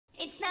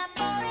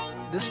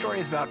This story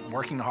is about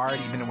working hard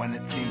even when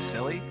it seems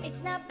silly.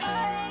 It's not boring.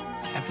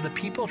 And for the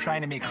people trying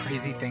to make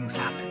crazy things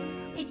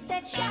happen. It's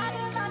that shot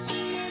of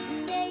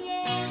optimism,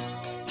 yeah.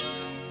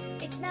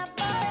 It's not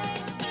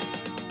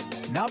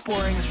boring. Not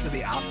boring is for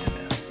the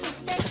optimists.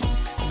 It's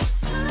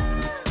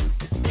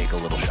that Take a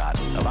little shot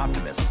of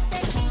optimism.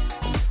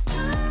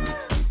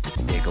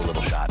 Take a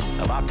little shot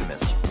of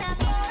optimism. not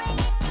boring.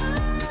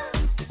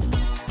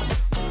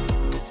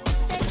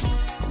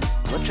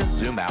 Let's just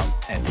zoom out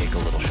and take a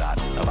little shot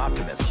of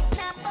optimism. It's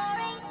not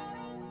boring.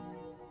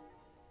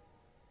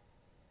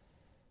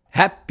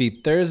 Happy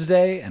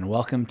Thursday and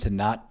welcome to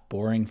Not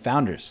Boring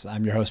Founders.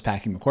 I'm your host,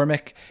 Packy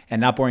McCormick,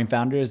 and Not Boring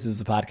Founders is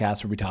the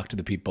podcast where we talk to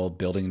the people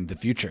building the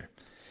future.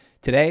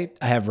 Today,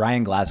 I have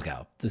Ryan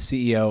Glasgow, the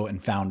CEO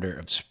and founder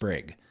of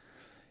Sprig.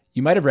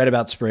 You might have read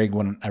about Sprig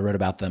when I wrote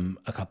about them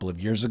a couple of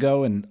years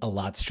ago, and a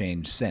lot's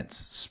changed since.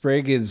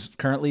 Sprig is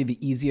currently the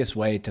easiest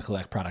way to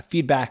collect product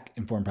feedback,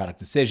 inform product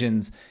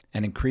decisions,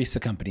 and increase a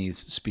company's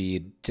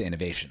speed to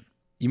innovation.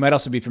 You might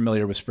also be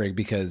familiar with Sprig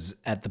because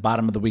at the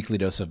bottom of the Weekly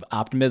Dose of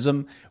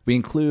Optimism, we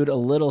include a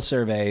little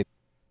survey.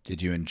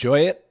 Did you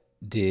enjoy it?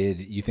 Did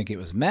you think it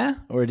was meh?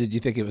 Or did you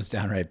think it was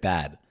downright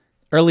bad?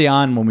 Early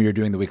on, when we were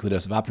doing the Weekly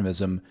Dose of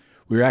Optimism,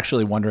 we were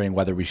actually wondering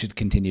whether we should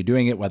continue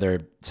doing it, whether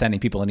sending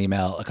people an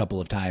email a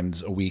couple of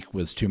times a week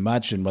was too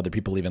much, and whether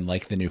people even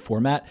like the new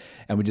format.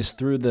 And we just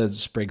threw the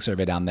Sprig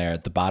survey down there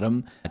at the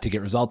bottom to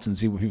get results and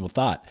see what people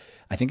thought.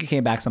 I think it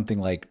came back something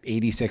like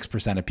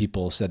 86% of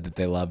people said that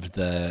they loved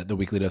the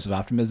Weekly Dose of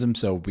Optimism.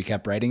 So we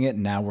kept writing it,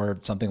 and now we're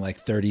something like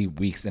 30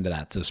 weeks into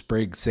that. So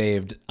Sprig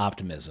saved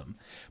optimism.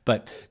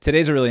 But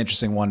today's a really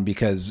interesting one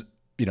because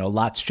a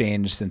lot's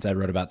changed since I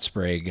wrote about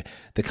Sprig.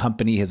 The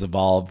company has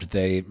evolved.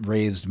 They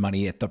raised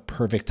money at the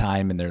perfect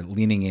time, and they're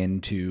leaning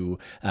into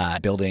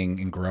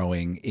building and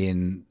growing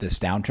in this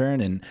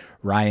downturn. And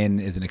Ryan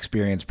is an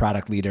experienced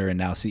product leader and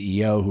now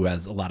CEO who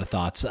has a lot of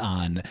thoughts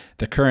on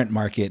the current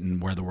market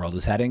and where the world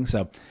is heading.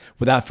 So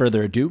without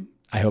further ado,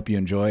 I hope you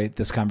enjoy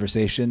this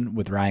conversation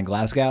with Ryan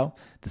Glasgow,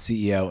 the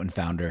CEO and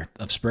founder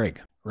of Sprig.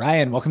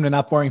 Ryan, welcome to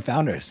Not Boring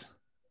Founders.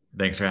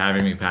 Thanks for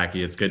having me,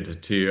 Packy. It's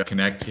good to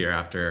connect here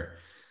after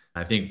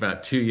I think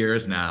about 2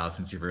 years now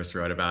since you first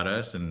wrote about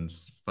us, and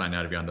it's fun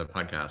now to be on the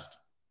podcast.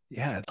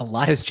 Yeah, a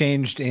lot has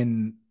changed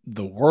in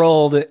the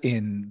world,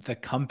 in the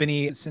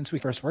company since we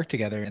first worked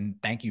together. And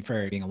thank you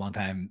for being a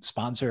longtime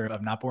sponsor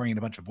of Not Boring in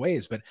a bunch of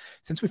ways. But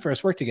since we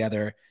first worked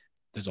together,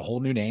 there's a whole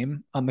new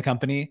name on the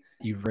company.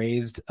 You've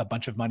raised a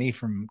bunch of money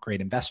from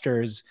great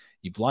investors.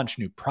 You've launched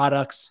new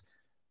products.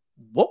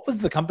 What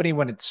was the company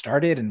when it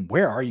started, and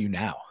where are you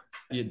now?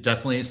 It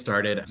definitely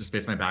started, just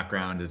based on my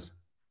background, is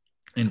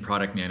in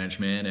product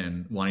management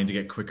and wanting to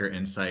get quicker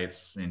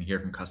insights and hear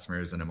from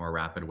customers in a more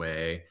rapid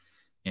way.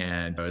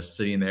 And I was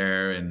sitting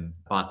there and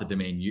bought the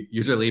domain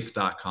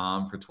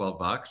userleap.com for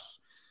 $12.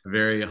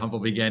 Very humble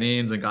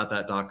beginnings, and got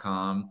that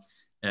 .com.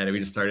 And we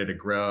just started to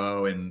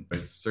grow, and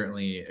it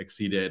certainly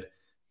exceeded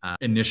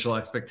initial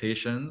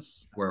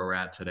expectations where we're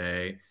at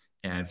today,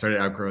 and started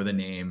to outgrow the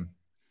name.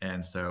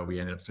 And so we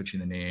ended up switching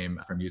the name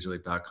from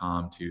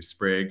userleap.com to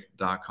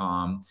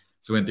sprig.com.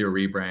 So we went through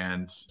a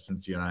rebrand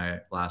since you and I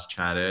last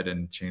chatted,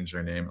 and changed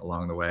our name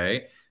along the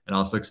way, and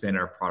also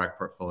expanded our product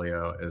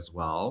portfolio as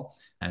well.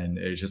 And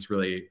it's just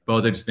really,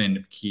 both have just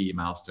been key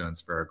milestones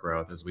for our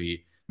growth as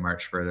we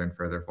march further and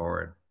further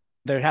forward.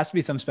 There has to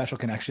be some special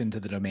connection to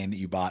the domain that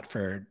you bought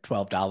for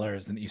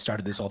 $12 and that you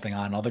started this whole thing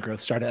on. All the growth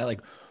started.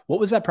 Like,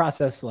 what was that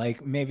process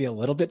like? Maybe a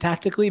little bit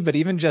tactically, but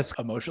even just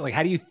emotionally. Like,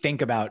 how do you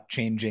think about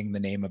changing the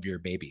name of your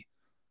baby?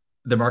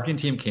 The marketing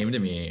team came to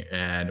me,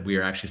 and we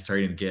were actually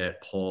starting to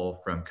get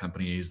pull from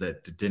companies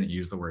that didn't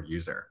use the word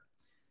user.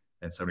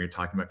 And so when you're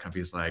talking about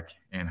companies like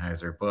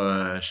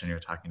Anheuser-Busch, and you're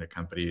talking to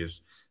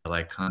companies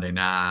like Condé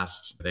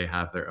Nast, they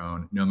have their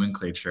own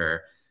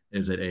nomenclature.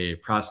 Is it a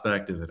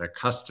prospect? Is it a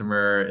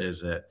customer?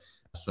 Is it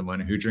someone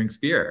who drinks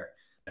beer?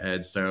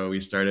 And so we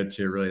started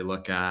to really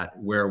look at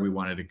where we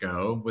wanted to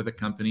go with a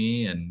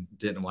company, and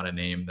didn't want a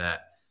name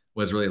that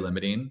was really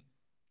limiting.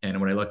 And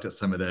when I looked at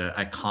some of the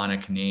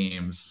iconic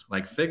names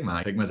like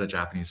Figma's a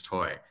Japanese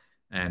toy,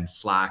 and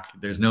Slack,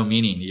 there's no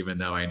meaning, even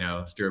though I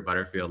know Stuart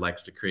Butterfield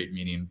likes to create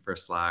meaning for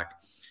Slack.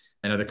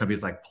 And other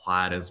companies like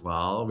Plaid as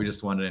well. We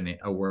just wanted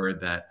a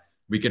word that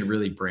we could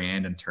really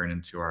brand and turn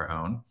into our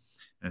own.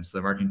 And so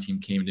the marketing team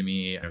came to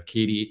me,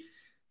 Katie,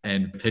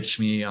 and pitched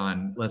me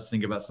on, let's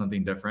think about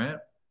something different.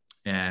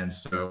 And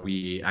so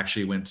we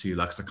actually went to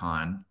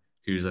Lexicon,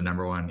 who's the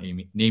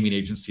 #1 naming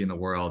agency in the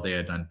world. They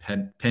had done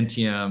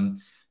Pentium,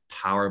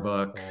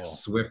 PowerBook, Cool.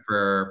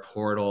 Swiffer,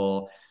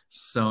 Portal,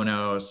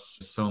 Sonos,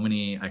 so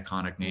many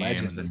iconic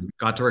names. Legends. And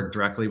got to work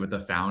directly with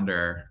the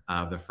founder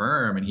of the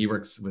firm. And he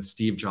works with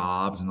Steve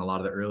Jobs and a lot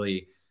of the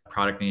early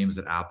product names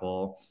at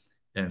Apple.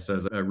 And so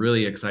it's a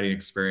really exciting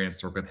experience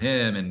to work with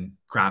him and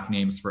craft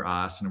names for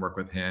us, and work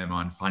with him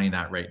on finding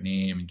that right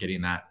name and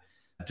getting that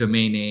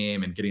domain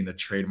name and getting the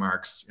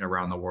trademarks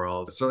around the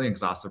world. It's really an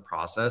exhaustive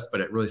process,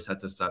 but it really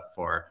sets us up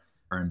for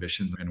our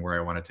ambitions and where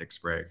I want to take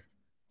Sprig.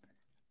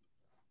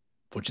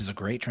 Which is a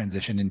great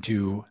transition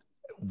into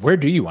where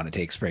do you want to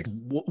take Sprig?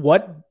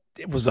 What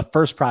it was the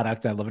first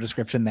product. I love a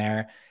description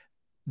there.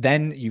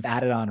 Then you've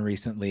added on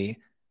recently.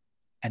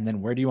 And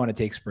then where do you want to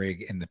take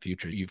Sprig in the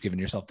future? You've given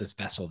yourself this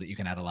vessel that you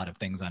can add a lot of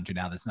things onto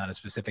now that's not as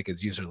specific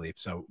as Userleap.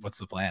 So what's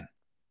the plan?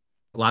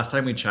 Last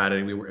time we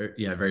chatted, we were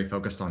very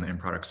focused on the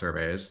in-product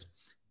surveys.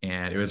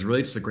 And it was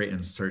really just a great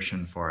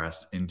insertion for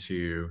us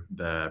into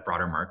the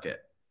broader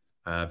market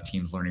of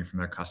teams learning from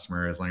their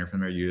customers, learning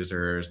from their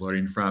users,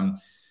 learning from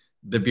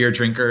the beer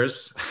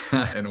drinkers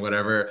and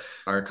whatever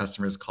our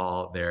customers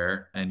call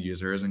their end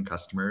users and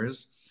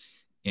customers.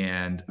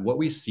 And what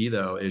we see,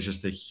 though, is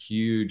just a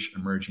huge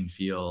emerging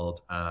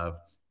field of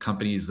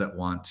companies that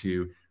want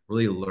to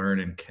really learn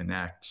and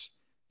connect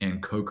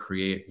and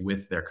co-create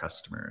with their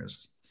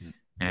customers.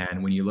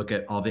 And when you look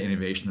at all the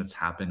innovation that's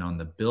happened on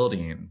the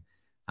building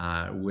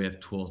with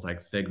tools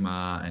like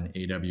Figma and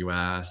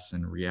AWS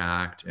and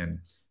React and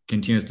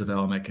continuous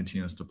development,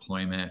 continuous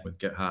deployment with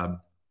GitHub,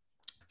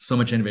 so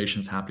much innovation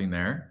is happening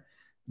there.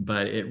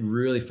 But it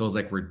really feels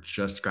like we're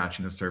just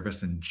scratching the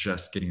surface and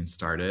just getting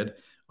started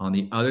on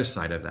the other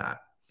side of that.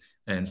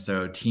 And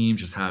so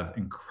teams just have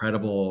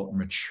incredible,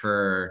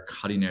 mature,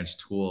 cutting edge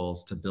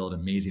tools to build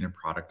amazing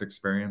product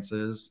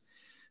experiences.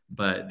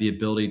 But the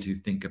ability to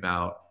think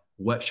about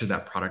what should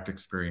that product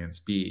experience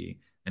be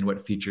and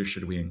what features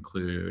should we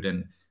include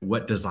and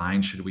what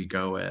design should we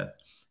go with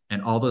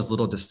and all those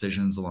little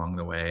decisions along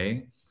the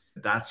way,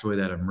 that's really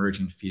that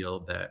emerging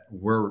field that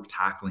we're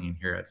tackling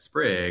here at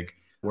Sprig,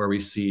 where we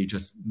see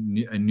just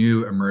a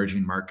new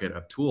emerging market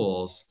of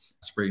tools,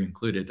 Sprig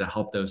included, to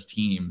help those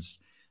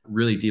teams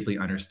really deeply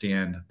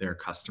understand their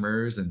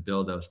customers and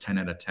build those 10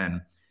 out of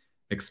 10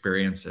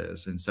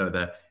 experiences. And so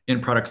the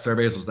in-product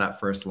surveys was that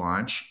first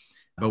launch,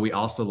 but we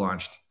also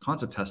launched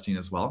concept testing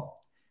as well.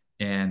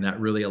 And that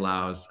really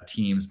allows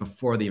teams,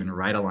 before they even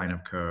write a line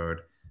of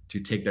code, to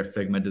take their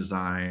Figma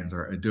designs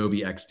or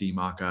Adobe XD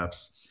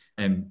mockups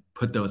and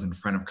put those in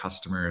front of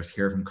customers,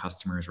 hear from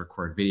customers,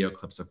 record video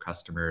clips of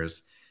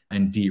customers,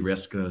 and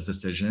de-risk those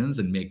decisions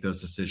and make those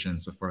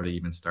decisions before they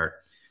even start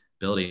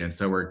building. And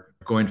so we're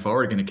going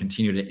forward, going to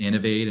continue to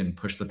innovate and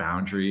push the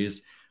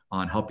boundaries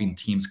on helping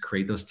teams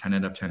create those 10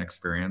 out of 10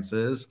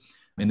 experiences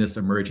in this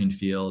emerging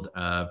field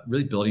of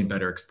really building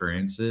better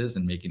experiences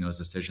and making those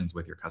decisions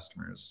with your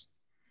customers.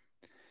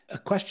 A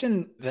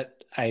question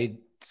that I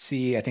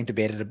see, I think,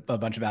 debated a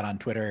bunch about on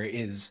Twitter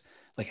is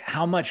like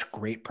how much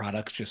great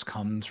products just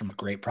comes from a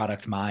great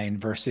product mind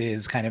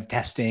versus kind of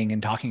testing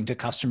and talking to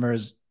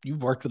customers.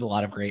 You've worked with a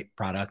lot of great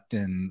product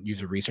and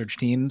user research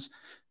teams.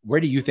 Where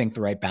do you think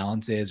the right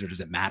balance is, or does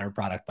it matter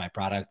product by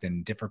product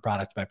and differ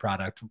product by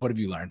product? What have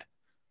you learned?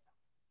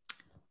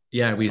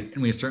 Yeah,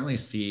 we certainly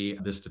see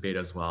this debate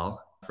as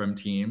well from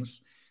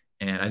teams.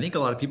 And I think a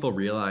lot of people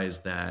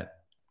realize that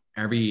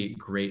every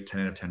great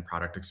 10 out of 10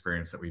 product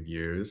experience that we've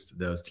used,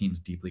 those teams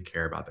deeply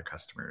care about their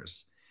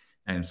customers.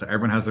 And so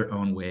everyone has their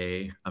own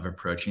way of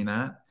approaching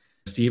that.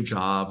 Steve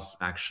Jobs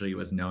actually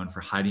was known for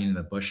hiding in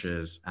the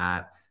bushes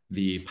at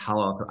the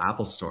Palo Alto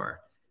Apple Store.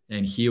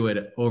 And he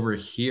would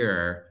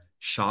overhear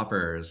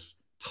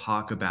shoppers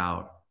talk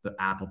about the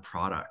Apple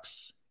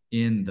products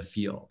in the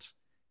field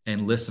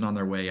and listen on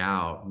their way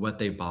out, what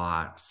they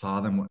bought,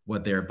 saw them,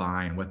 what they're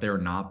buying, what they're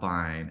not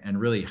buying, and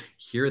really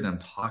hear them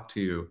talk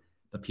to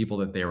the people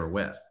that they were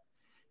with.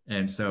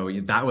 And so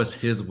that was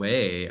his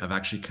way of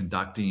actually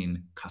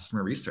conducting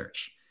customer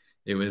research.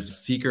 It was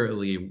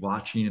secretly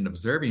watching and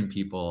observing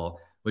people,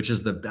 which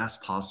is the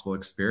best possible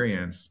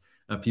experience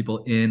of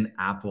people in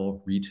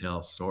Apple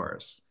retail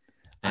stores.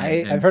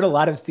 I've heard a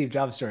lot of Steve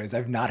Jobs stories.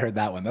 I've not heard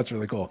that one. That's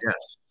really cool.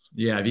 Yes.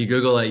 Yeah. If you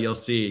Google it, you'll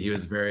see he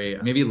was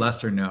maybe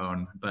lesser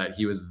known, but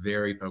he was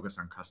very focused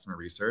on customer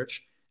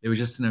research. It was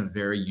just in a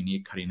very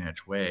unique, cutting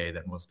edge way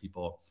that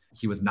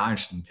he was not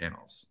interested in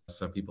panels.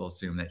 So people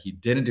assume that he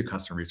didn't do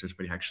customer research,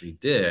 but he actually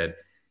did.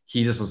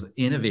 He just was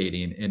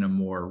innovating in a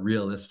more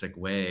realistic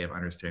way of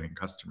understanding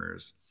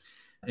customers.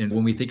 And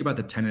when we think about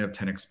the 10 out of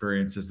 10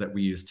 experiences that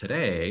we use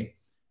today,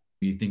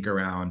 you think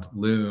around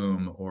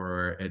Loom,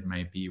 or it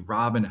might be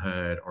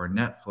Robinhood or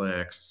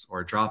Netflix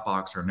or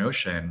Dropbox or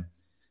Notion,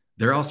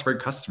 they're all Sprig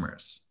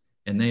customers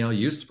and they all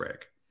use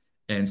Sprig.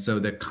 And so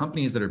the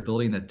companies that are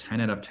building the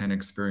 10 out of 10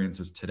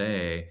 experiences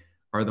today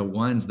are the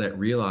ones that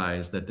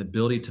realize that the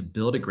ability to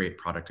build a great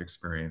product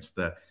experience,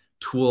 the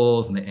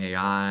tools and the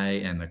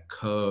AI and the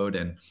code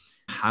and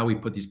how we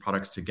put these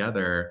products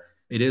together,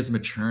 it is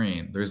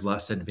maturing. There's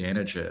less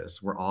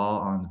advantages. We're all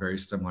on very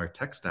similar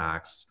tech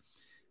stacks,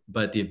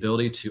 but the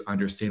ability to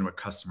understand what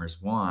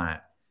customers want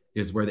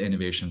is where the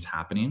innovation is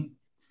happening.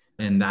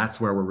 And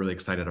that's where we're really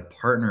excited to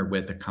partner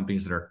with the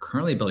companies that are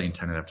currently building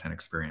 10 out of 10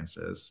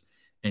 experiences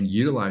and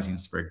utilizing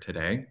Sprig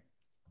today.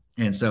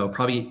 And so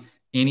probably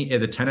any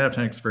of the 10 out of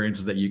 10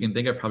 experiences that you can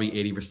think of, probably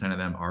 80% of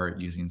them are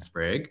using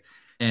Sprig.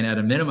 And at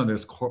a minimum,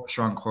 there's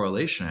strong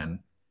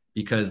correlation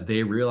because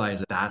they realize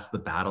that that's the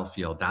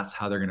battlefield. That's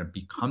how they're going to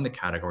become the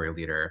category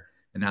leader.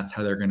 And that's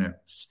how they're going to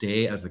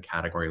stay as the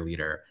category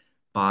leader,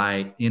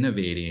 by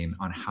innovating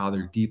on how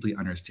they're deeply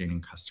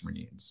understanding customer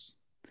needs.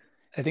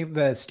 I think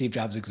the Steve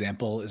Jobs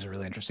example is a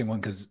really interesting one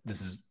because this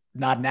is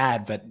not an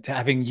ad, but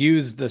having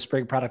used the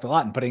Sprig product a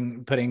lot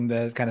and putting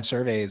the kind of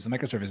surveys, the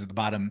micro surveys at the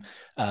bottom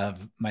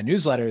of my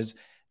newsletters,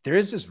 there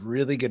is this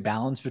really good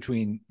balance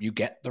between you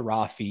get the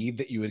raw feed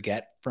that you would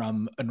get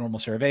from a normal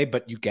survey,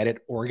 but you get it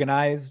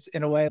organized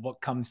in a way.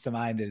 What comes to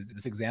mind is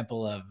this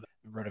example of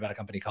wrote about a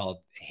company called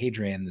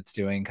Hadrian that's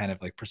doing kind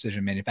of like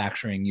precision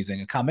manufacturing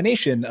using a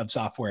combination of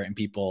software and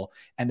people.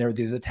 And there were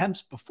these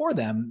attempts before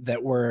them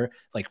that were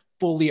like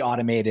fully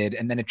automated,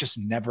 and then it just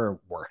never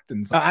worked.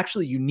 And so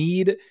actually you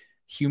need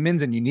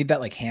humans and you need that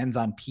like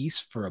hands-on piece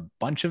for a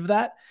bunch of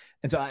that.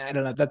 And so I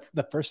don't know, that's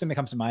the first thing that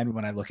comes to mind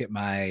when I look at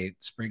my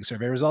Sprig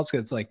survey results,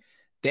 because it's like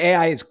the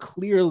AI is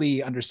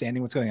clearly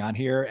understanding what's going on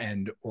here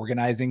and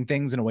organizing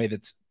things in a way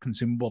that's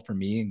consumable for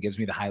me and gives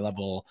me the high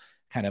level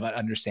kind of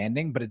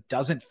understanding, but it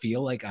doesn't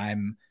feel like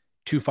I'm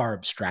too far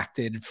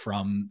abstracted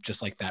from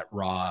just like that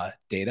raw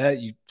data.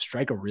 You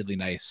strike a really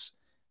nice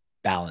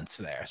balance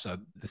there. So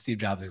the Steve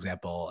Jobs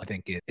example, I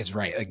think is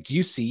right. Like, do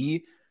you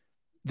see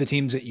the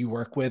teams that you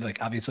work with,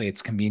 like obviously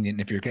it's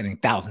convenient if you're getting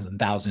thousands and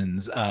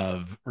thousands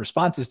of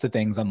responses to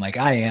things, unlike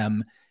I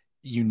am,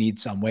 you need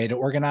some way to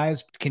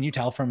organize. Can you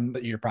tell from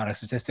your product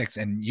statistics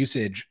and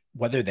usage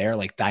whether they're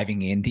like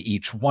diving into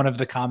each one of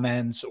the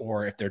comments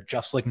or if they're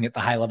just looking at the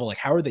high level? Like,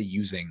 how are they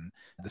using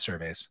the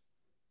surveys?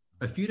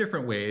 A few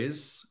different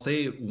ways.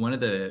 Say one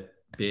of the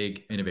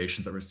big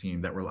innovations that we're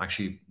seeing that we're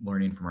actually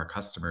learning from our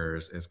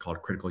customers is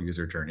called critical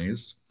user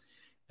journeys.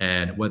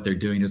 And what they're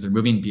doing is they're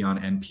moving beyond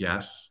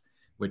NPS,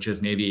 which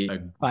is maybe a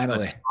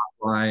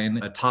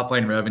top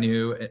line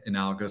revenue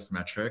analogous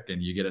metric,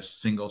 and you get a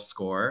single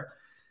score.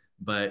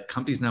 But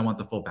companies now want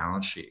the full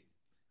balance sheet.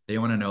 They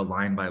want to know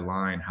line by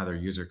line how their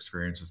user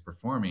experience is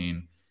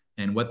performing.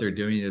 And what they're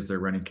doing is they're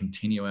running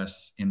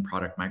continuous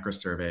in-product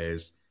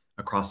microsurveys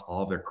across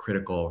all of their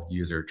critical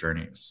user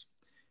journeys.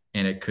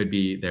 And it could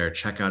be their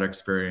checkout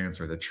experience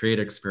or the trade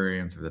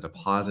experience or the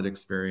deposit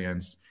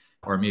experience,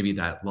 or maybe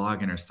that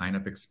login or sign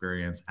up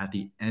experience at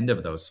the end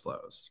of those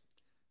flows.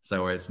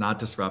 So it's not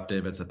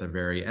disruptive, it's at the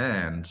very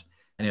end,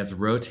 and it's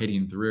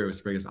rotating through.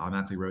 Sprig is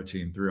automatically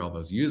rotating through all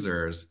those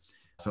users.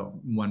 So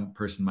one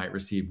person might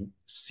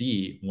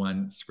see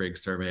one Sprig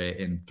survey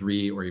in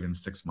 3 or even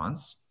 6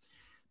 months.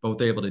 But what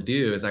they're able to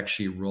do is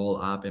actually roll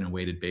up in a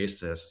weighted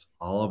basis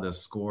all of those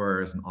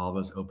scores and all of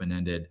those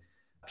open-ended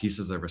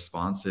pieces of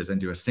responses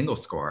into a single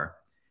score.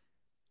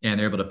 And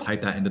they're able to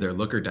pipe that into their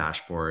Looker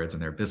dashboards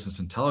and their business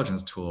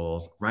intelligence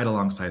tools right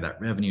alongside that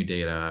revenue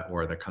data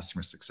or the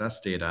customer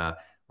success data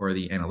or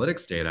the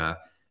analytics data.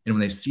 And when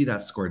they see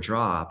that score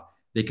drop,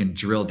 they can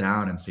drill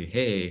down and say,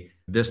 hey,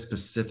 this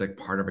specific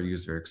part of our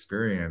user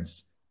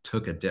experience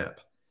took a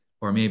dip,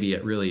 or maybe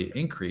it really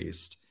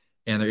increased.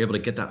 And they're able to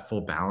get that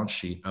full balance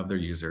sheet of their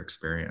user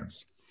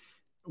experience.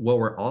 What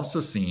we're also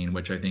seeing,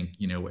 which I think,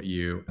 what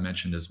you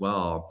mentioned as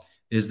well,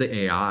 is the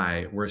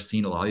AI. We're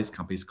seeing a lot of these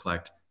companies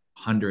collect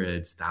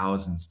hundreds,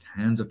 thousands,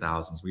 tens of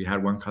thousands. We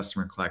had one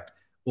customer collect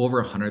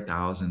over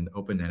 100,000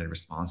 open-ended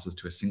responses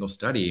to a single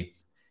study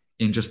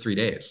in just 3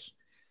 days.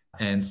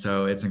 And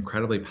so it's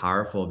incredibly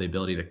powerful, the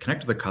ability to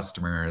connect with the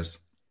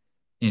customers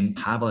and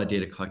have all that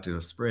data collected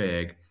with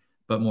Sprig.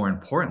 But more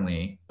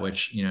importantly,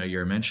 which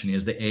you're mentioning,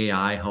 is the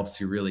AI helps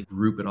you really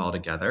group it all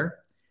together.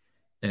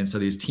 And so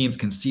these teams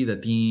can see the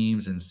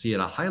themes and see at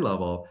a high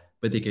level,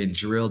 but they can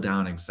drill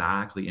down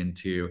exactly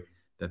into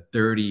the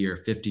 30 or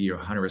 50 or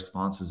 100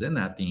 responses in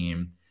that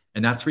theme.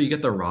 And that's where you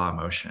get the raw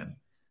emotion.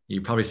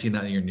 You've probably seen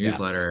that in your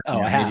newsletter. Yeah.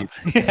 Oh, I have.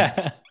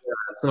 Yeah.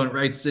 Someone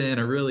writes in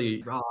a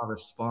really raw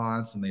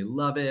response and they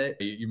love it.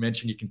 You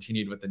mentioned you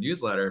continued with the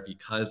newsletter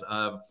because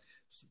of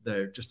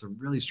just a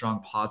really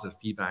strong positive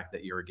feedback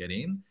that you were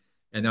getting.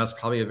 And that was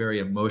probably a very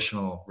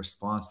emotional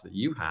response that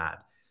you had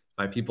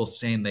by people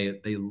saying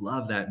they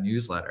love that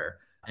newsletter.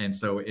 And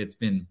so it's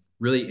been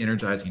really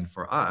energizing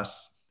for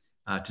us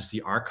to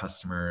see our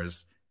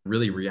customers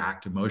really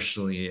react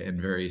emotionally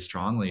and very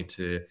strongly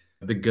to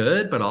the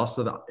good, but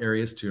also the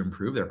areas to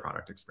improve their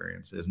product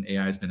experiences. And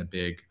AI has been a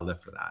big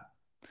lift for that.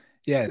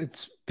 Yeah,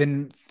 it's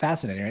been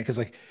fascinating, right? Because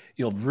like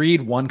you'll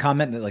read one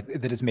comment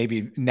that is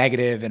maybe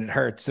negative and it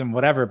hurts and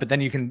whatever, but then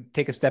you can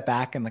take a step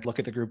back and like look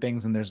at the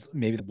groupings and there's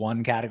maybe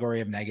one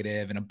category of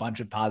negative and a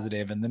bunch of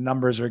positive and the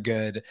numbers are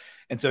good.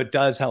 And so it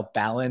does help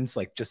balance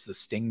like just the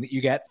sting that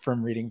you get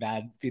from reading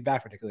bad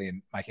feedback, particularly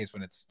in my case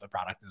when it's a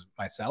product is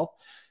myself.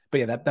 But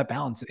yeah, that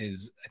balance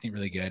is, I think,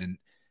 really good. And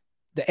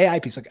the AI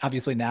piece, like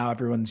obviously now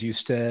everyone's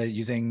used to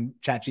using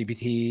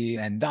ChatGPT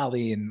and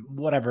DALL-E and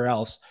whatever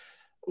else.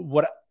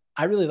 What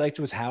I really liked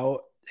was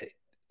how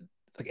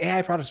like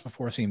AI products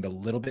before seemed a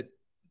little bit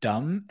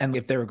dumb. And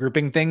if they were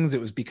grouping things,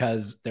 it was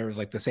because there was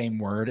like the same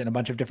word in a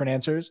bunch of different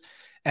answers.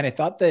 And I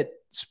thought that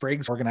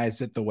Spriggs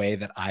organized it the way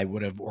that I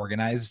would have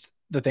organized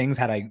the things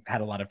had I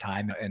had a lot of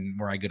time and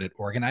were I good at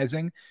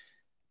organizing.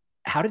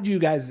 How did you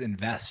guys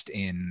invest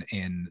in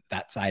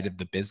that side of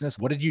the business?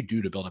 What did you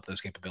do to build up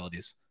those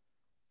capabilities?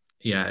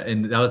 Yeah,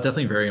 and that was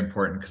definitely very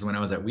important because when I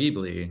was at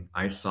Weebly,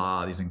 I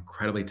saw these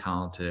incredibly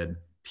talented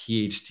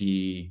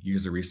PhD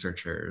user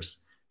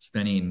researchers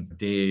spending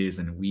days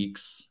and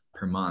weeks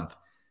per month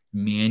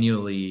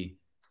manually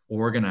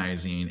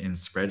organizing in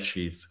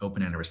spreadsheets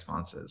open-ended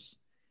responses.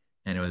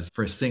 And it was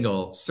for a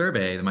single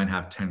survey that might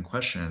have 10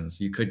 questions,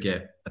 you could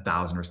get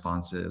 1,000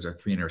 responses or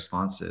 300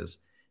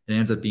 responses. It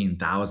ends up being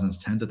thousands,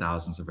 tens of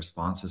thousands of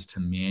responses to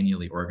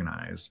manually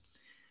organize.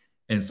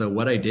 And so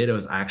what I did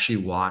was I actually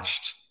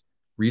watched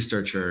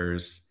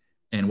researchers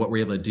and what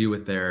we're able to do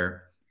with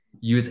their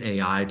use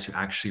AI to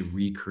actually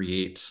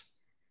recreate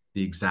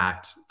the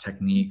exact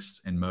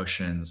techniques and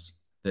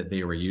motions that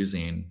they were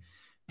using.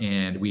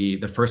 And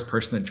the first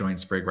person that joined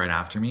Sprig right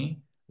after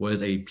me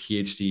was a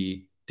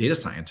PhD data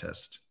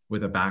scientist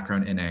with a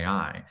background in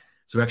AI.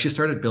 So we actually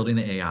started building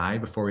the AI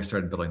before we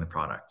started building the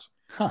product.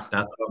 Huh.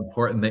 That's how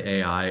important the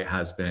AI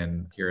has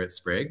been here at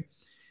Sprig.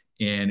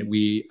 And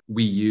we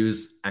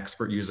use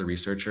expert user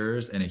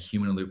researchers and a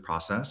human in loop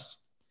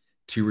process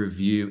to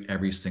review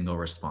every single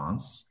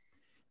response.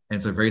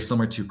 And so very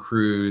similar to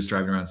crews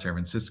driving around San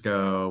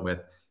Francisco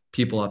with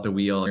people at the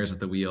wheel, ears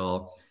at the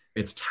wheel,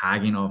 it's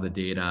tagging all the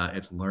data,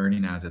 it's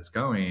learning as it's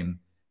going.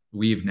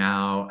 We've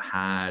now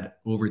had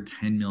over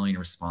 10 million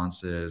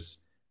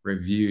responses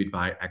reviewed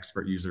by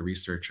expert user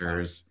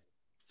researchers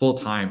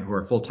full-time, who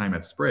are full-time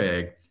at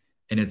Sprig.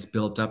 And it's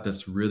built up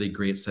this really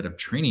great set of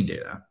training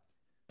data.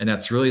 And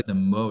that's really the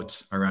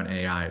moat around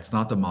AI. It's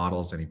not the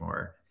models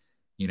anymore.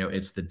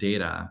 It's the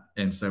data.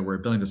 And so we're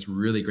building this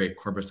really great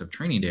corpus of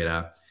training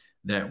data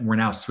that we're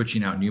now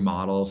switching out new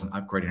models and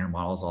upgrading our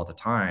models all the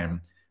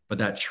time. But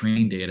that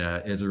training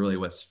data is really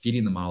what's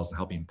feeding the models and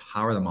helping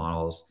power the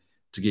models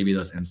to give you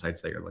those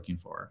insights that you're looking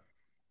for.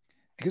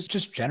 I guess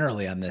just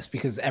generally on this,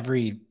 because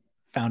every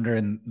founder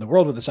in the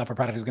world with a software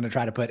product is going to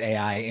try to put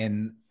AI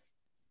in,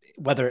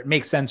 whether it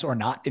makes sense or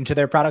not, into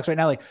their products right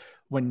now. Like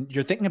when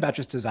you're thinking about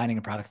just designing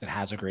a product that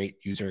has a great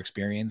user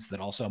experience that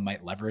also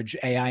might leverage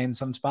AI in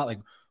some spot, like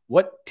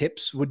what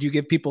tips would you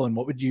give people and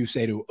what would you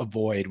say to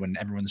avoid when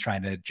everyone's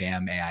trying to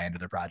jam AI into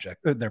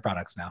their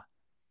products now?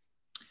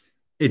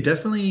 It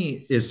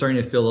definitely is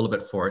starting to feel a little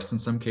bit forced in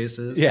some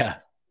cases. Yeah.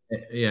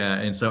 Yeah.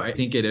 And so I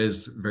think it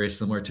is very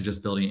similar to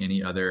just building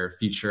any other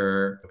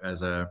feature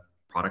as a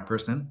product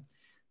person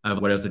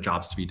of what is the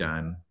jobs to be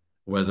done?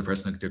 What is the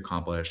person to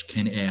accomplish?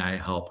 Can AI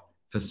help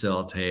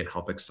facilitate,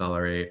 help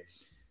accelerate?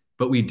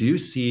 But we do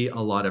see a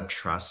lot of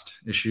trust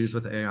issues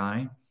with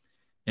AI.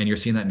 And you're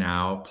seeing that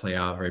now play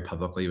out very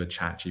publicly with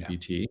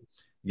ChatGPT. It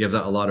gives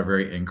out a lot of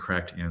very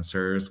incorrect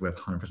answers with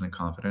 100%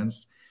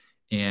 confidence.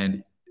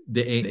 And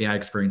the AI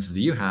experiences that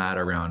you had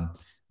around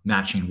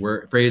matching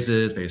word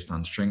phrases based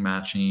on string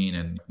matching,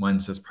 and one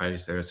says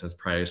price, the other says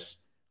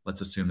price,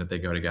 let's assume that they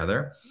go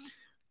together.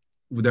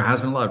 There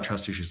has been a lot of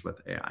trust issues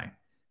with AI.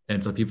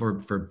 And so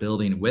people for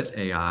building with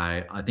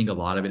AI, I think a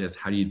lot of it is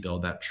how do you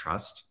build that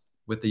trust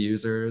with the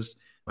users?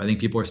 I think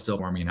people are still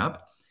warming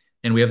up.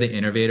 And we have the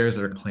innovators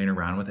that are playing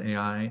around with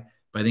AI.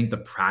 But I think the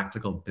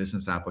practical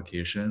business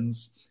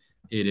applications,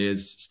 it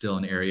is still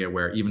an area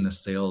where even the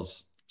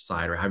sales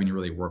side are having to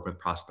really work with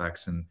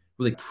prospects and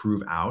really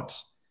prove out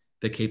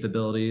the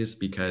capabilities,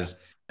 because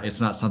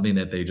it's not something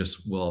that they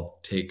just will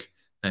take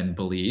and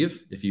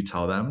believe if you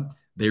tell them.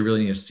 They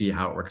really need to see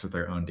how it works with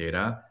their own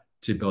data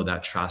to build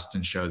that trust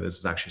and show this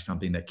is actually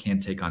something that can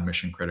take on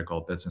mission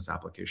critical business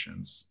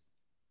applications.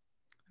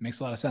 It makes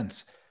a lot of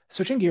sense.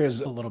 Switching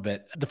gears a little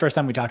bit, the first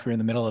time we talked, we were in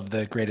the middle of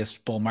the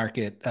greatest bull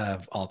market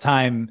of all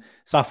time.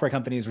 Software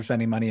companies were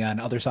spending money on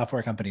other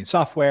software companies'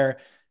 software.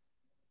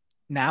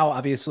 Now,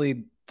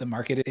 obviously, the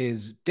market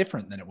is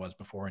different than it was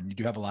before. And you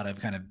do have a lot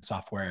of kind of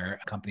software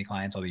company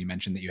clients, although you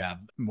mentioned that you have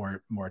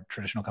more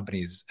traditional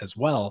companies as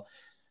well.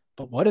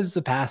 But what has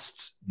the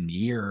past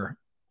year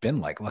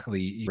been like?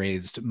 Luckily, you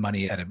raised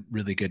money at a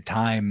really good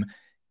time.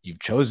 You've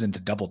chosen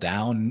to double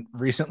down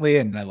recently,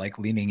 and I like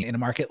leaning in a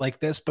market like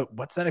this. But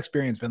what's that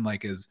experience been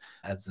like as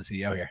the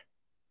CEO here?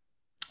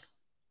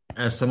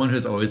 As someone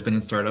who's always been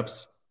in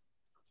startups,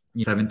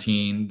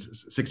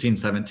 16,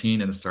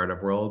 17 in the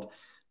startup world,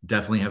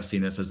 definitely have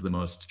seen this as the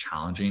most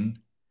challenging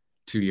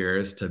 2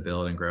 years to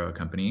build and grow a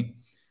company.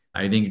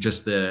 I think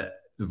just the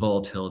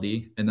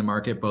volatility in the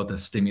market, both the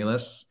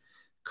stimulus,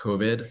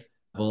 COVID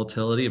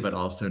volatility, but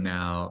also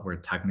now we're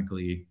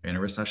technically in a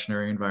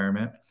recessionary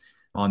environment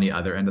on the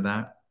other end of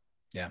that.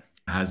 Yeah,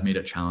 has made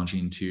it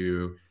challenging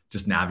to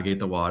just navigate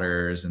the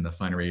waters and the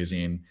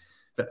fundraising.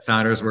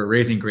 Founders were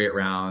raising great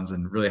rounds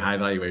and really high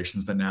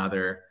valuations, but now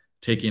they're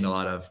taking a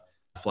lot of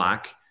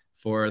flack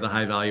for the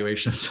high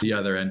valuations to the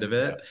other end of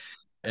it.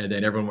 And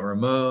then everyone went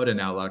remote, and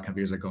now a lot of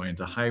companies are going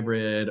into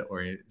hybrid,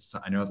 or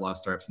I know a lot of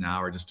startups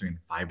now are just doing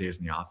 5 days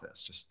in the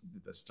office, just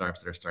the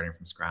startups that are starting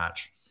from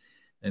scratch.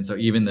 And so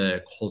even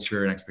the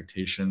culture and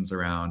expectations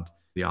around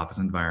the office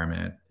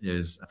environment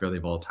is fairly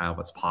volatile.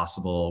 What's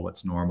possible,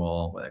 what's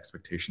normal, what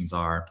expectations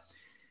are.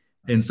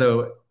 And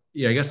so,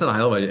 yeah, I guess at a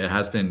high level, it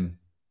has been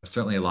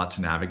certainly a lot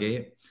to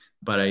navigate,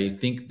 but I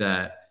think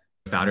that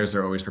founders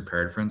are always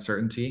prepared for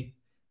uncertainty.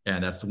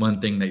 And that's one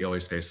thing that you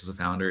always face as a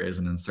founder is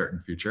an uncertain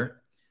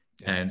future.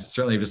 And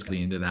certainly just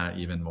leaned into that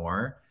even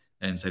more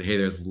and said, hey,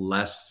 there's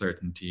less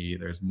certainty,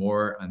 there's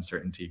more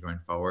uncertainty going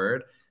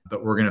forward,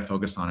 but we're going to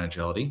focus on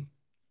agility.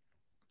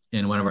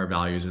 And one of our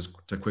values is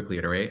to quickly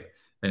iterate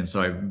And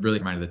so I really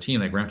reminded the team,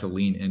 like, we're gonna have to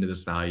lean into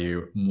this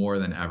value more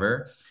than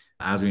ever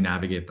as we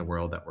navigate the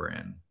world that we're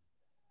in.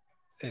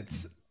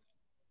 It's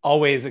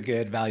always a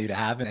good value to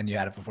have, and you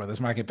had it before this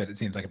market, but it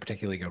seems like a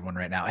particularly good one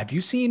right now. Have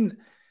you seen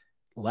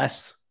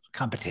less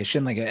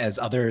competition, like as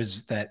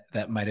others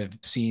that might have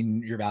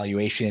seen your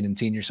valuation and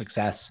seen your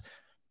success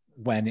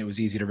when it was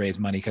easy to raise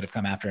money could have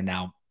come after, and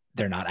now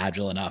they're not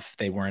agile enough,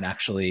 they weren't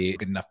actually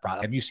good enough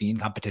product? Have you seen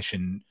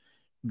competition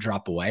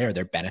drop away? Are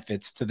there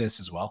benefits to this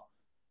as well?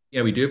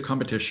 Yeah, we do have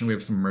competition. We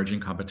have some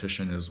emerging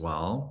competition as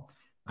well.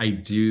 I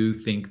do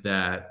think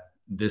that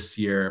this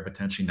year,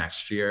 potentially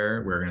next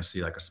year, we're going to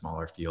see like a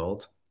smaller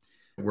field.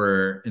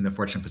 We're in the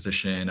fortunate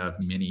position of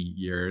many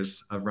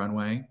years of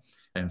runway,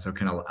 and so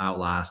can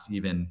outlast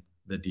even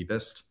the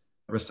deepest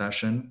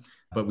recession.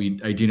 But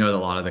I do know that a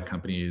lot of the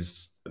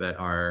companies that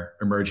are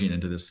emerging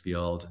into this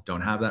field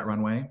don't have that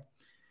runway.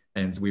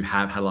 And so we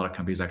have had a lot of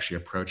companies actually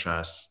approach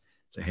us,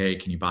 say, hey,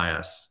 can you buy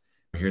us?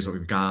 Here's what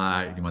we've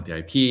got. You want the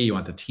IP, you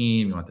want the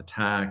team, you want the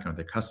tech, you want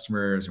the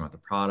customers, you want the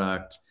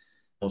product,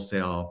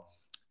 wholesale.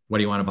 What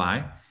do you want to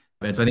buy?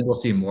 And so I think we'll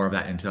see more of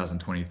that in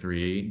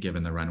 2023,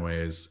 given the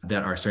runways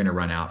that are starting to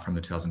run out from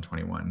the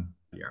 2021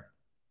 year.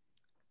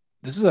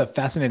 This is a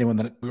fascinating one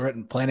that we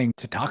weren't planning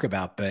to talk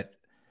about, but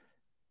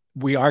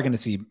we are going to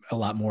see a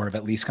lot more of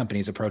at least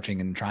companies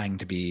approaching and trying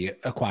to be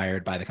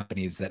acquired by the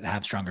companies that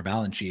have stronger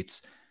balance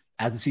sheets.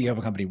 As the CEO of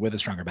a company with a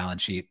stronger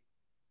balance sheet,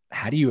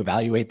 how do you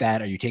evaluate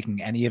that? Are you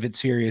taking any of it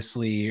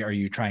seriously? Are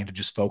you trying to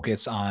just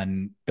focus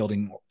on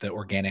building the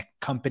organic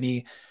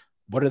company?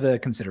 What are the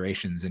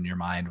considerations in your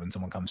mind when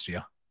someone comes to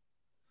you?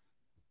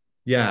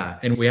 Yeah.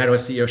 And we had a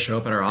CEO show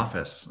up at our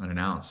office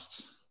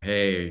unannounced.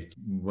 Hey,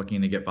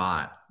 looking to get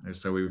bought.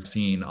 So we've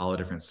seen all the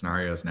different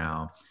scenarios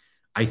now.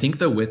 I think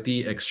that with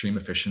the extreme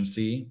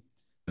efficiency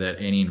that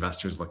any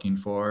investor is looking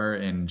for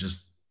and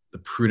just the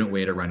prudent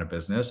way to run a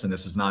business, and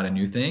this is not a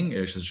new thing,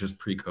 it was just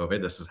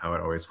pre-COVID, this is how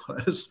it always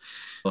was.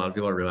 A lot of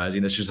people are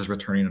realizing this is just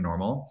returning to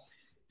normal.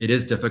 It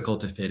is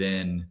difficult to fit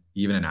in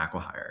even an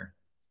acqui-hire,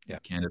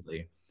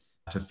 candidly,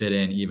 to fit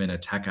in even a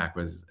tech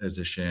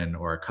acquisition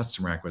or a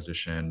customer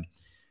acquisition,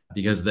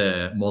 because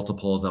the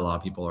multiples that a lot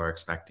of people are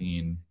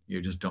expecting,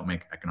 you just don't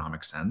make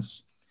economic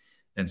sense.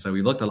 And so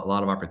we looked at a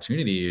lot of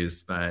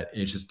opportunities, but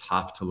it's just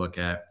tough to look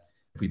at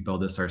if we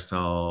build this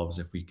ourselves,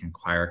 if we can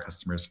acquire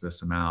customers for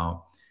this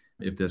amount,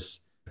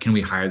 can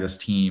we hire this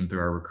team through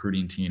our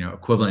recruiting team,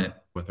 equivalent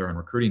with our own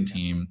recruiting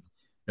team.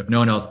 If no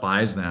one else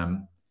buys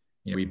them,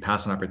 we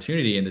pass an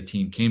opportunity, and the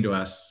team came to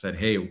us, said,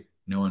 hey,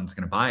 no one's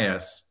going to buy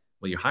us.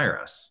 Will you hire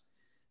us?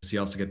 So you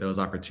also get those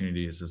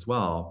opportunities as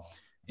well.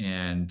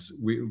 And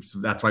so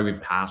that's why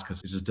we've passed,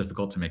 because it's just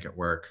difficult to make it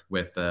work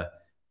with the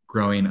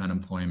growing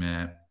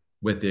unemployment,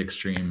 with the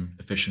extreme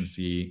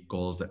efficiency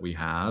goals that we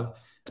have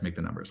to make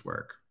the numbers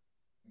work.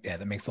 Yeah,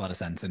 that makes a lot of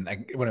sense. And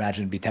I would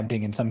imagine it'd be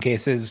tempting in some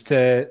cases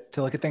to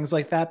look at things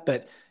like that.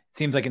 But it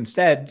seems like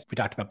instead, we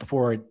talked about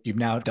before, you've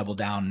now doubled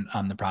down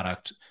on the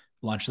product,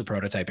 launched the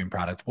prototyping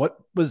product. What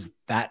was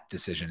that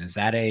decision?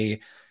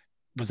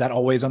 Was that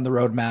always on the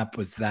roadmap?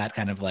 Was that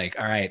kind of like,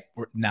 all right,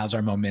 now's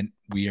our moment.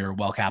 We are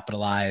well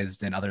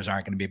capitalized and others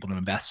aren't going to be able to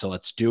invest, so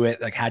let's do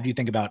it. Like, how do you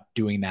think about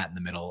doing that in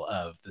the middle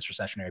of this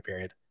recessionary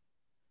period?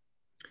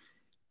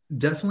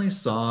 Definitely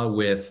saw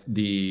with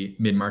the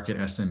mid-market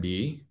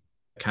SMB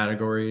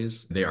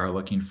categories, they're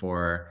looking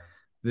for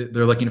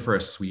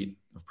a suite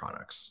of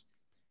products.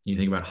 You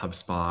think about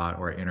HubSpot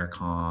or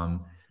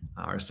Intercom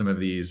or some of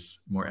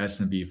these more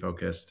SMB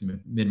focused,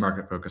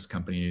 mid-market focused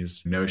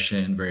companies,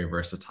 Notion, very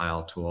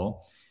versatile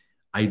tool.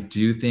 I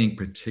do think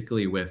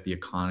particularly with the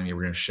economy,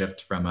 we're going to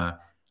shift from a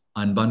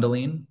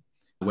unbundling,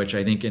 which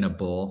I think in a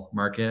bull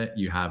market,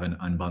 you have an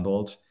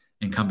unbundled,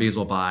 and companies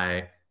will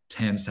buy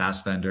 10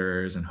 SaaS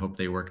vendors and hope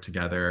they work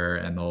together,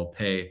 and they'll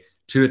pay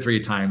 2 to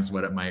 3 times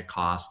what it might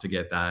cost to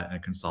get that in a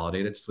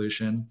consolidated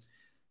solution.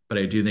 But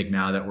I do think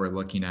now that we're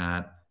looking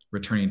at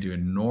returning to a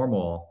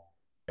normal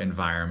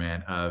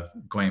environment of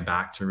going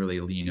back to really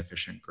lean,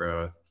 efficient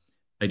growth,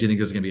 I do think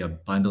there's going to be a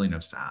bundling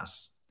of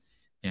SaaS,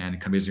 and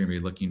companies are going to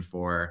be looking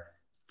for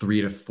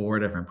 3 to 4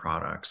 different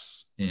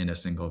products in a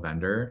single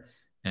vendor.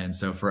 And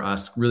so for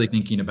us, really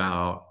thinking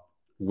about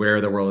where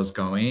the world is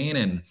going,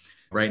 and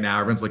right now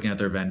everyone's looking at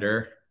their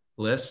vendor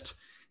list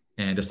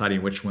and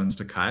deciding which ones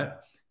to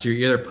cut. So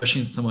you're either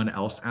pushing someone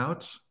else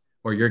out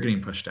or you're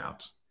getting pushed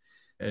out.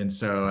 And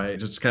so I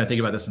just kind of think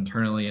about this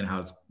internally and how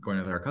it's going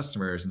with our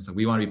customers. And so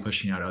we want to be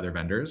pushing out other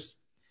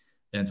vendors.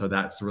 And so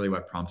that's really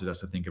what prompted us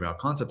to think about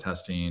concept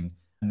testing,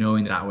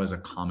 knowing that was a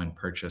common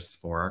purchase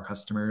for our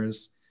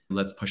customers.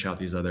 Let's push out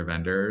these other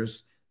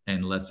vendors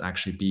and let's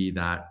actually be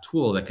that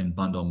tool that can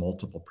bundle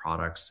multiple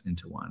products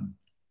into one.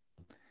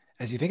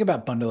 As you think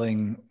about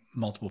bundling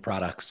multiple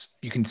products,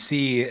 you can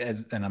see,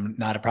 and I'm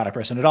not a product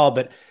person at all,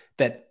 but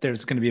that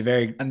there's going to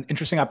be an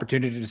interesting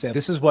opportunity to say,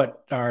 this is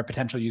what our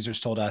potential users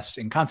told us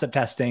in concept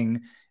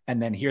testing,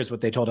 and then here's what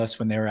they told us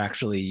when they were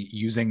actually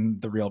using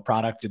the real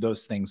product. Do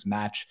those things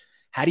match?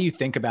 How do you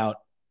think about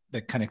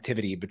the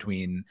connectivity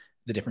between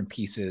the different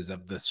pieces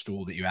of the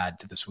stool that you add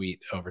to the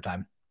suite over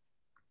time?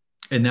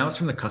 And now it's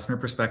from the customer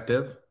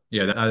perspective.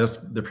 Yeah, that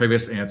was, the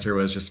previous answer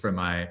was just from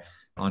my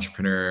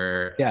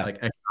entrepreneur, Yeah. like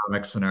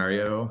economic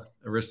scenario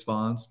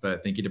response.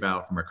 But thinking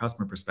about from a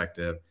customer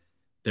perspective,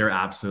 they're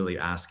absolutely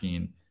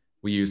asking,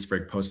 we use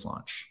Sprig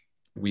post-launch.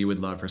 We would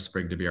love for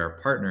Sprig to be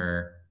our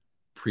partner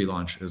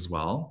pre-launch as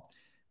well,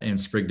 and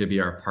Sprig to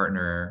be our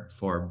partner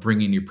for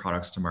bringing new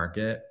products to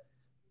market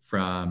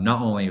from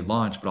not only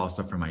launch, but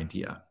also from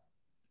idea.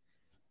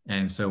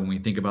 And so when we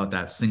think about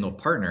that single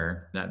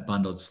partner, that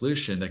bundled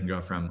solution that can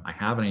go from, I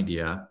have an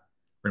idea,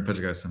 we're gonna put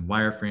together some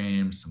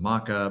wireframes, some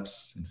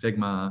mockups in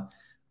Figma,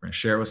 we're gonna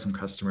share it with some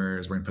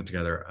customers, we're gonna put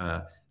together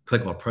a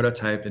clickable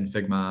prototype in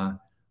Figma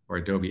or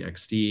Adobe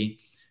XD,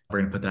 we're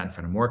gonna put that in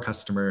front of more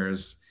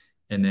customers,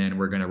 and then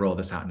we're gonna roll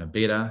this out in a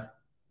beta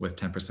with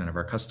 10% of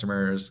our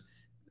customers.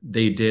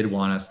 They did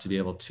want us to be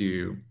able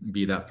to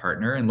be that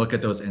partner and look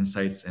at those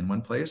insights in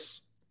one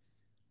place,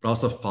 but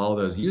also follow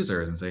those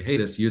users and say, hey,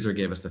 this user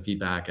gave us the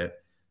feedback at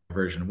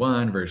version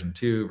 1, version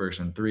 2,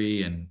 version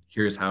 3, and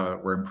here's how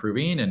we're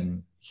improving,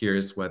 and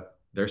here's what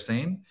they're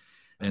saying.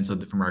 And so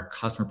from our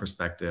customer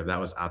perspective, that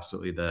was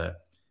absolutely the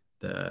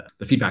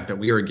feedback that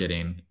we were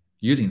getting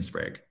using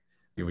Sprig,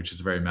 which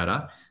is very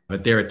meta.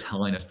 But they were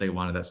telling us they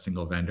wanted that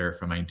single vendor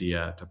from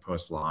idea to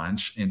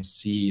post-launch and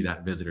see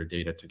that visitor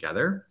data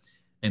together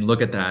and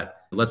look at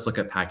that. Let's look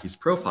at Packy's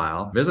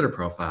profile, visitor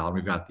profile.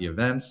 We've got the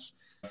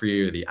events for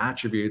you, the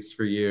attributes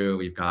for you.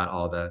 We've got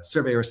all the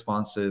survey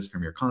responses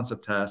from your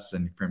concept tests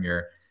and from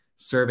your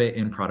survey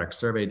in-product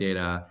survey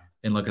data,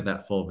 and look at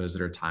that full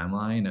visitor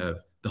timeline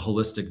of the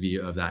holistic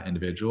view of that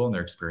individual and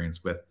their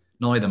experience with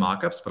not only the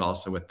mockups, but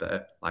also with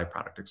the live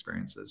product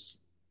experiences.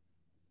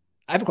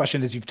 I have a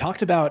question. As you've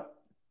talked about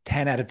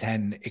 10 out of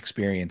 10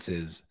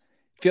 experiences,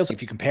 it feels like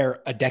if you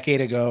compare a decade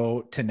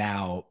ago to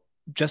now,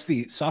 just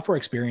the software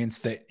experience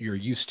that you're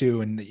used to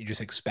and that you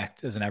just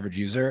expect as an average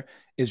user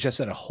is just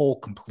at a whole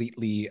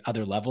completely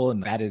other level.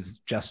 And that is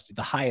just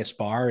the highest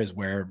bar is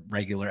where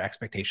regular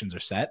expectations are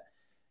set.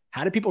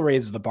 How do people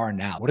raise the bar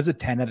now? What does a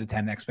 10 out of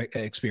 10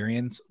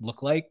 experience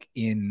look like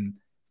in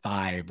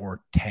 5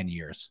 or 10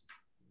 years?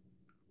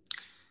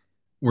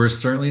 We're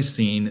certainly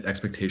seeing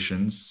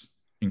expectations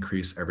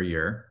increase every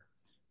year.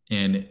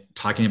 And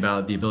talking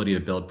about the ability to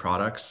build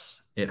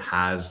products, it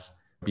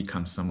has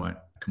become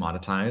somewhat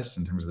commoditized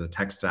in terms of the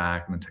tech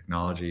stack and the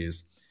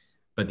technologies.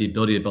 But the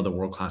ability to build the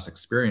world-class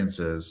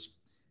experiences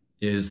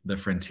is the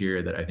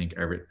frontier that I think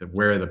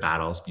where the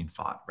battle is being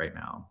fought right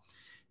now.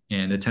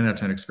 And the 10 out of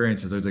 10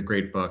 experiences, there's a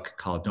great book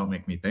called Don't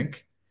Make Me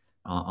Think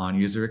on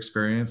user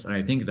experience. And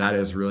I think that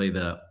is really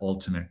the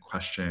ultimate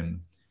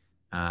question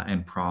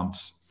and prompt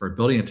for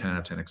building a 10 out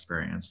of 10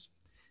 experience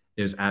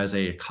is, as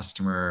a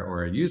customer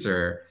or a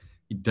user,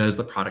 does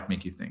the product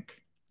make you think?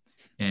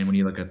 And when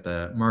you look at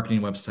the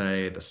marketing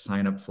website, the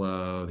sign-up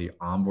flow, the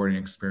onboarding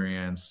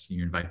experience,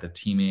 you invite the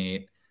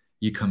teammate,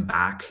 you come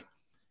back,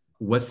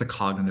 what's the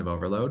cognitive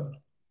overload?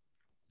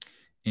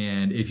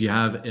 And if you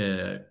have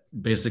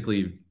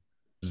basically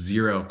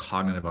zero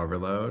cognitive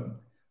overload,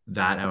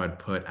 that I would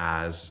put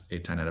as a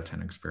 10 out of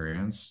 10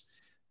 experience.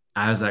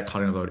 As that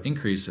cognitive load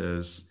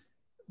increases,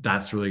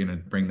 that's really going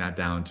to bring that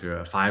down to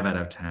a 5 out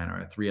of 10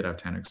 or a 3 out of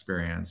 10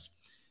 experience.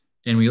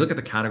 And when you look at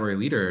the category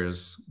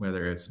leaders,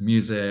 whether it's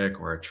music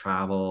or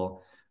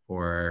travel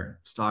or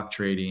stock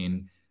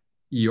trading,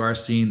 you are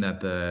seeing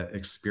that the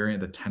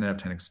 10 out of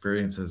 10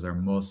 experiences are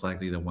most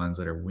likely the ones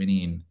that are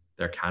winning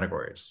their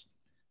categories.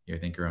 You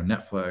think around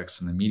Netflix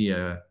and the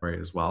media right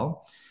as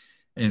well.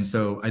 And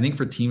so I think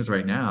for teams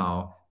right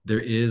now, there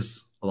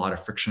is a lot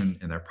of friction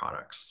in their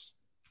products.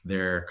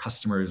 Their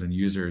customers and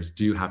users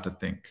do have to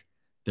think.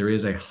 There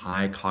is a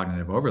high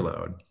cognitive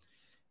overload.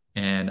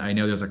 And I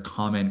know there's a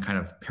common kind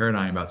of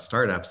paradigm about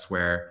startups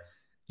where,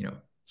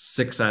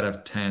 6 out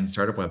of 10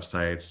 startup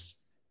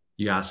websites,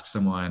 you ask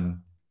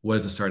someone, what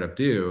does a startup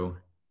do?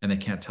 And they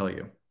can't tell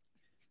you.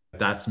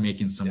 That's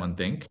making someone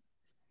think.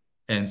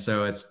 And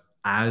so it's,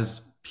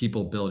 as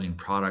people building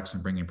products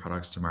and bringing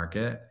products to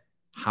market,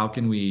 how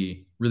can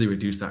we really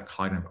reduce that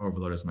cognitive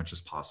overload as much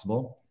as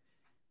possible?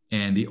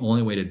 And the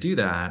only way to do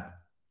that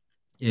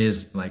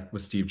is, like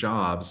with Steve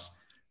Jobs,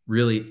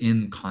 really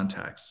in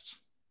context,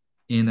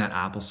 in that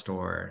Apple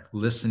store,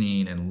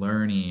 listening and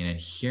learning and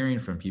hearing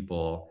from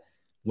people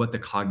what the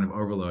cognitive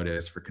overload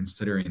is for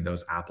considering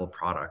those Apple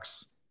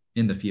products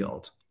in the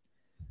field.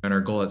 And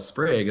our goal at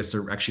Sprig is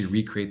to actually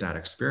recreate that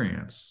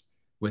experience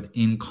with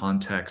in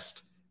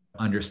context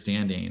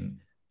understanding.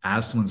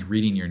 As someone's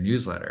reading your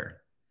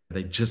newsletter,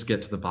 they just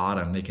get to the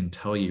bottom, they can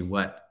tell you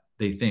what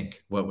they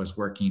think, what was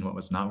working, what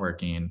was not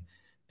working.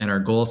 And our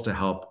goal is to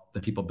help the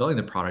people building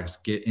the products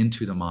get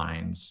into the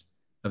minds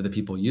of the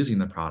people using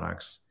the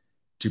products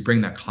to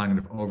bring that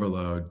cognitive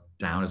overload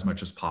down as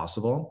much as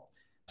possible.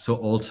 So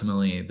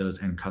ultimately,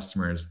 those end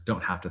customers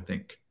don't have to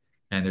think.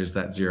 And there's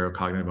that zero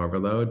cognitive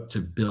overload to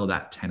build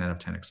that 10 out of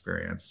 10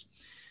 experience.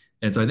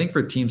 And so I think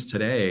for teams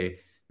today,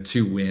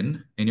 to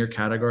win in your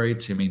category,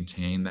 to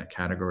maintain that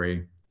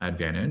category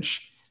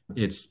advantage,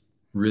 it's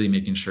really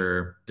making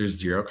sure there's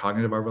zero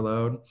cognitive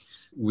overload.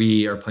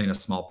 We are playing a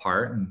small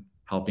part in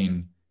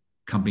helping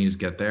companies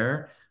get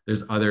there,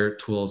 There's other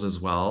tools as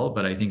well,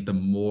 but I think the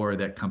more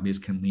that companies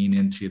can lean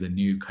into the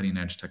new cutting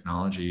edge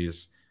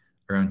technologies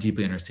around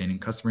deeply understanding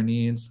customer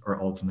needs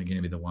are ultimately going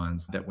to be the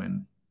ones that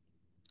win.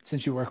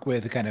 Since you work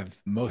with kind of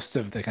most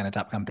of the kind of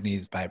top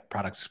companies by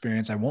product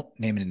experience, I won't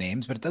name any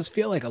names, but it does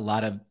feel like a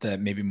lot of the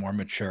maybe more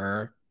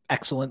mature,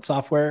 excellent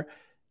software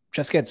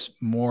just gets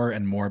more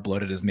and more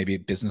bloated as maybe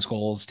business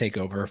goals take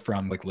over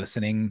from like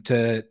listening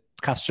to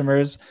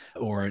customers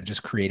or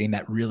just creating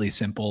that really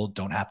simple,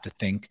 don't have to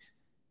think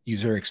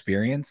user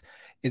experience.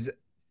 Is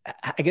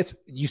I guess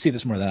you see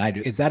this more than I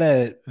do. Is that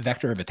a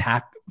vector of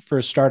attack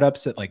for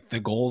startups that like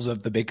the goals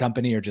of the big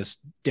company are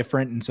just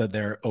different? And so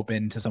they're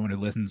open to someone who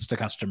listens to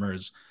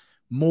customers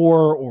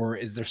more, or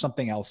is there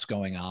something else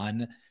going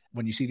on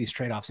when you see these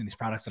trade-offs in these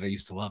products that I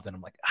used to love? Then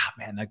I'm like,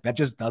 man, like that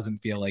just doesn't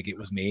feel like it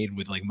was made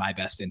with like my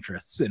best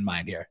interests in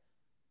mind here.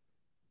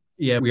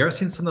 Yeah, we are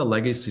seeing some of the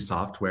legacy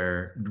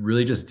software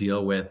really just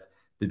deal with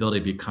the ability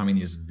of becoming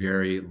these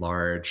very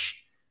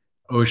large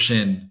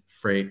ocean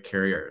freight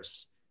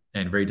carriers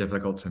and very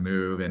difficult to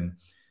move. And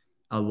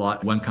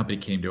one company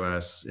came to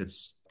us,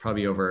 it's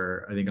probably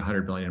over, I think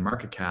 100 billion in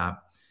market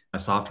cap, a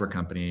software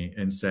company,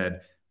 and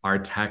said, our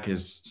tech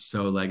is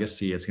so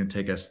legacy, it's going to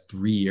take us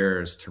 3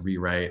 years to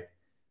rewrite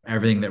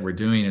everything that we're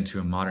doing into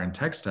a modern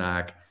tech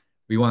stack.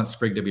 We want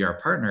Sprig to be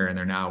our partner, and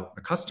they're now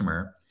a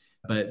customer,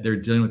 but they're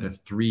dealing with a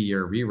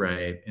 3-year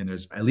rewrite, and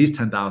there's at least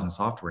 10,000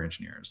 software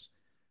engineers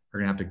who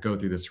are going to have to go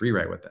through this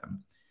rewrite with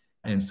them.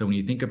 And so when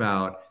you think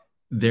about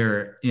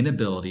their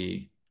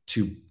inability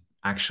to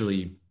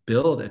actually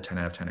build a 10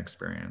 out of 10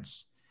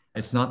 experience,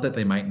 it's not that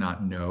they might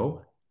not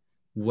know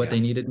what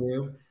they need to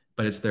do,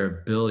 but it's their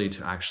ability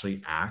to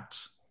actually act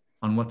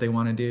on what they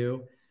want to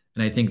do.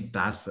 And I think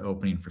that's the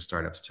opening for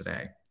startups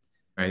today.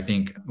 I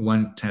think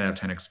one 10 out of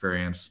 10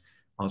 experience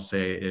I'll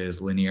say is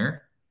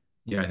linear.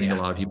 I think a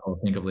lot of people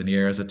think of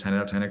linear as a 10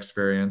 out of 10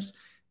 experience.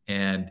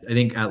 And I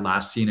think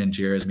Atlassian and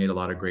Jira has made a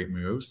lot of great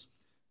moves,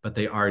 but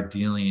they are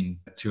dealing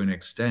to an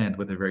extent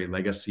with a very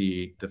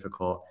legacy,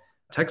 difficult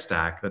tech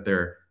stack that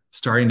they're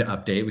starting to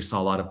update. We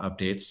saw a lot of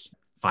updates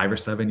 5 or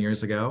 7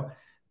 years ago.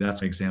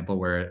 That's an example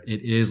where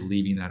it is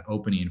leaving that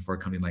opening for a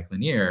company like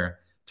Linear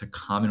to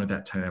come in with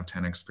that 10 out of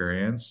 10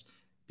 experience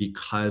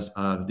because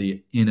of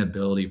the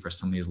inability for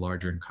some of these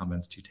larger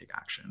incumbents to take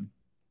action.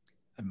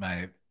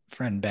 My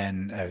friend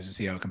Ben, who's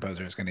a CEO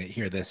composer, is going to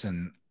hear this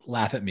and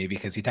laugh at me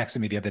because he texted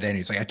me the other day and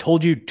he's like, I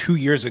told you 2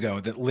 years ago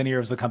that Linear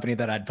was the company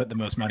that I'd put the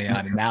most money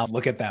on, and now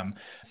look at them.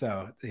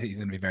 So he's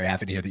going to be very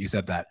happy to hear that you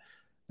said that.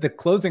 The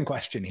closing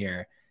question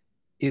here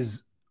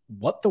is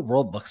what the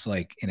world looks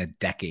like in a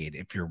decade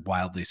if you're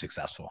wildly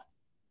successful.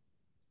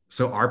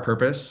 So our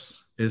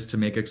purpose is to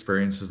make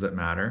experiences that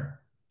matter.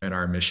 And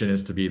our mission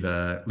is to be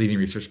the leading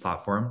research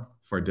platform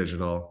for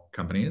digital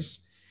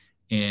companies.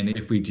 And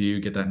if we do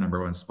get that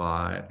 #1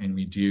 spot and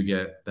we do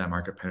get that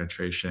market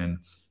penetration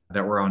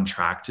that we're on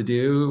track to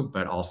do,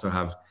 but also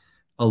have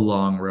a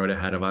long road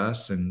ahead of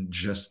us and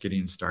just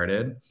getting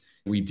started,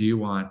 we do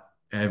want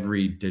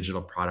every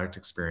digital product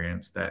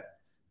experience that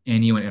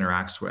anyone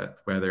interacts with,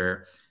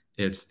 whether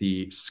it's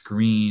the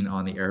screen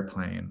on the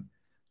airplane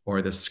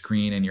or the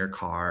screen in your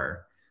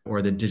car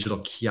or the digital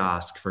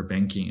kiosk for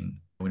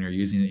banking when you're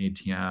using an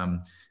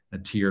ATM,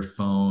 to your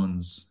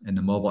phones and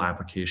the mobile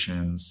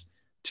applications,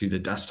 to the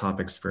desktop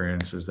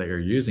experiences that you're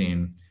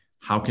using.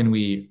 How can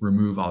we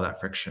remove all that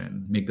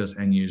friction, make those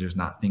end users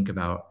not think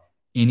about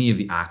any of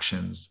the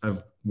actions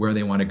of where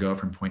they want to go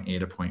from point A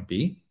to point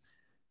B,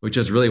 which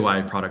is really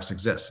why products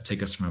exist, to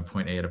take us from a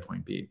point A to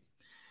point B.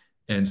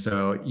 And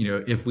so,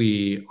 if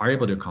we are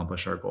able to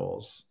accomplish our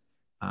goals,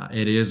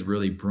 it is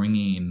really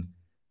bringing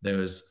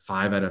those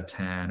 5 out of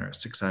 10 or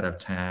 6 out of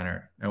 10,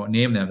 or I won't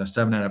name them, the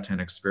 7 out of 10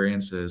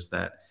 experiences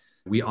that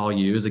we all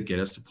use that get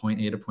us to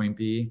point A to point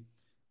B,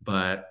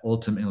 but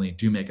ultimately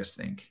do make us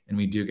think, and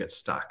we do get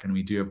stuck, and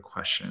we do have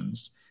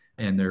questions,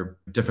 and they're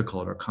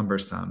difficult or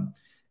cumbersome,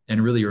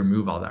 and really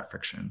remove all that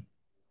friction.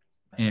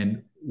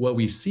 And what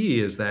we see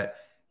is that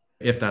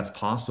if that's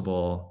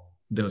possible,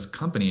 those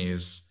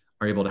companies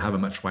are able to have a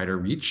much wider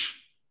reach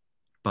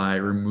by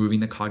removing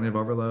the cognitive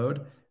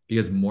overload,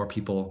 because more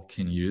people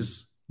can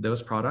use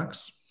those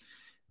products.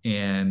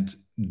 And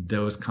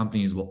those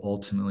companies will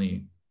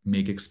ultimately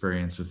make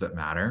experiences that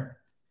matter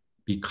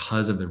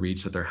because of the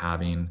reach that they're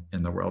having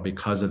in the world,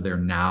 because of they're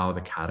now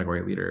the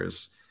category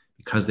leaders,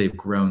 because they've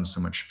grown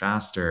so much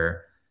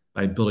faster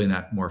by building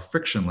that more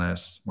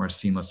frictionless, more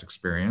seamless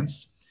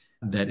experience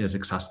that is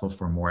accessible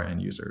for more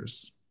end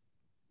users.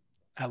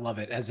 I love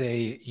it. As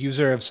a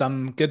user of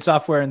some good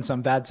software and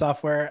some bad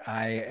software,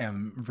 I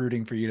am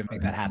rooting for you to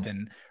make that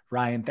happen.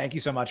 Ryan, thank you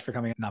so much for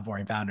coming on Not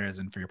Boring Founders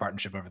and for your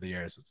partnership over the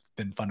years. It's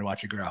been fun to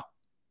watch you grow.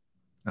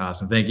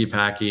 Awesome. Thank you,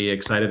 Packy.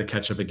 Excited to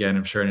catch up again,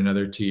 I'm sure, in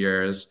another 2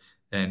 years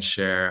and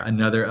share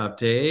another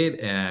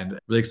update. And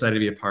really excited to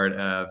be a part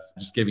of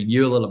just giving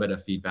you a little bit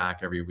of feedback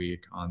every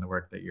week on the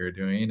work that you're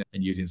doing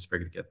and using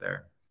Sprig to get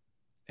there.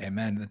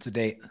 Amen. That's a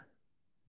date.